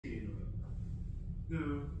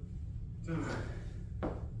Now, Tom,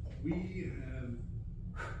 we have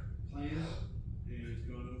planned and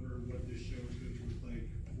gone over what this show is going to look like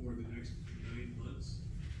for the next 9 months.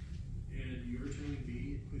 And you're telling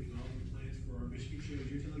me, putting all the plans for our Michigan shows,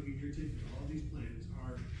 you're telling me you're taking all these plans,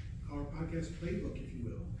 our podcast playbook, if you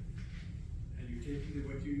will, and you're taking it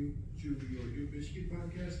with you to your new Michigan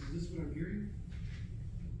podcast. Is this what I'm hearing?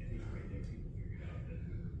 I think right there people figured out that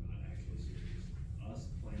we were not actually serious. Us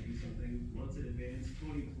planning something months in advance,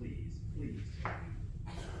 Tony, please.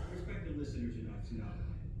 Respect the listeners enough to not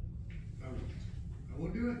plan. I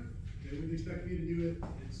won't do it. They wouldn't expect me to do it,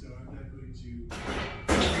 and so I'm not going to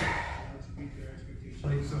meet their expectations.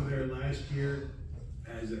 Played some there last year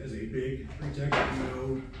as a big tech. You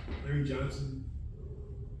know, Larry Johnson.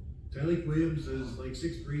 Tyleek Williams is like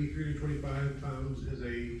 6'3", 325 pounds as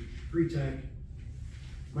a free tech.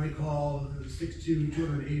 Mike Hall is 6'2",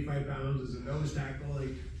 285 pounds as a nose tackle.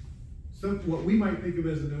 Like what we might think of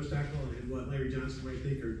as a nose tackle and what Larry Johnson might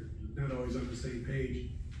think are not always on the same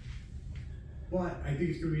page. But I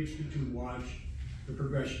think it's going to be interesting to watch the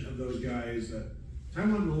progression of those guys.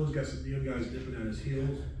 Tywan Mullen's got some young guys dipping at his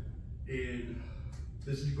heels, and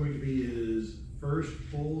this is going to be his first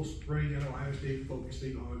full spring at Ohio State,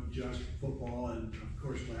 focusing on just football, and of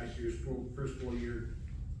course last year's first full year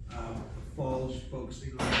of falls,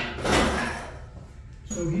 focusing on that.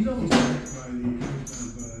 So he's always backed by the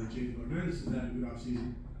account of James Leonidas has had a good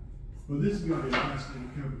offseason. But this is going to be a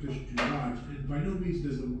fascinating competition to watch, and by no means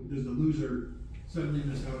does the loser suddenly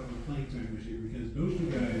miss out on playing time this year, because those two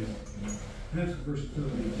guys have some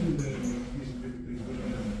versatility. Two of them do some different things with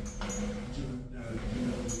them.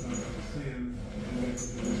 Sam and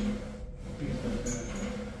things like that.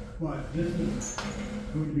 But this is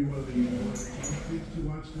going to be one of the things to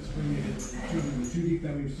watch this spring. And the two deep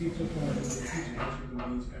that we've seen so far is the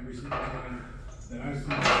ones every single time that I've seen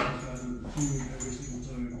the two every single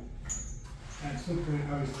time. At some point,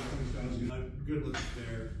 obviously, Styles is good looks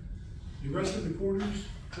there. The rest of the quarters,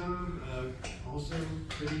 Tom, also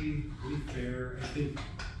pretty fair. I think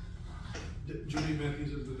Jody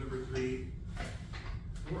Matthews is the number 3.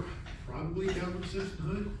 Or probably Calvin Simpson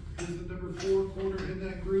Hunt is the number 4 corner in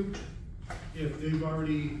that group. If they've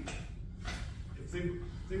already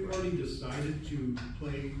decided to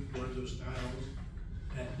play one of those styles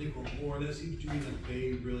at nickel or that seems to me that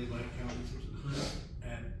they really like Calvin Simpson Hunt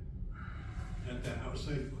at that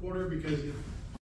outside corner, because if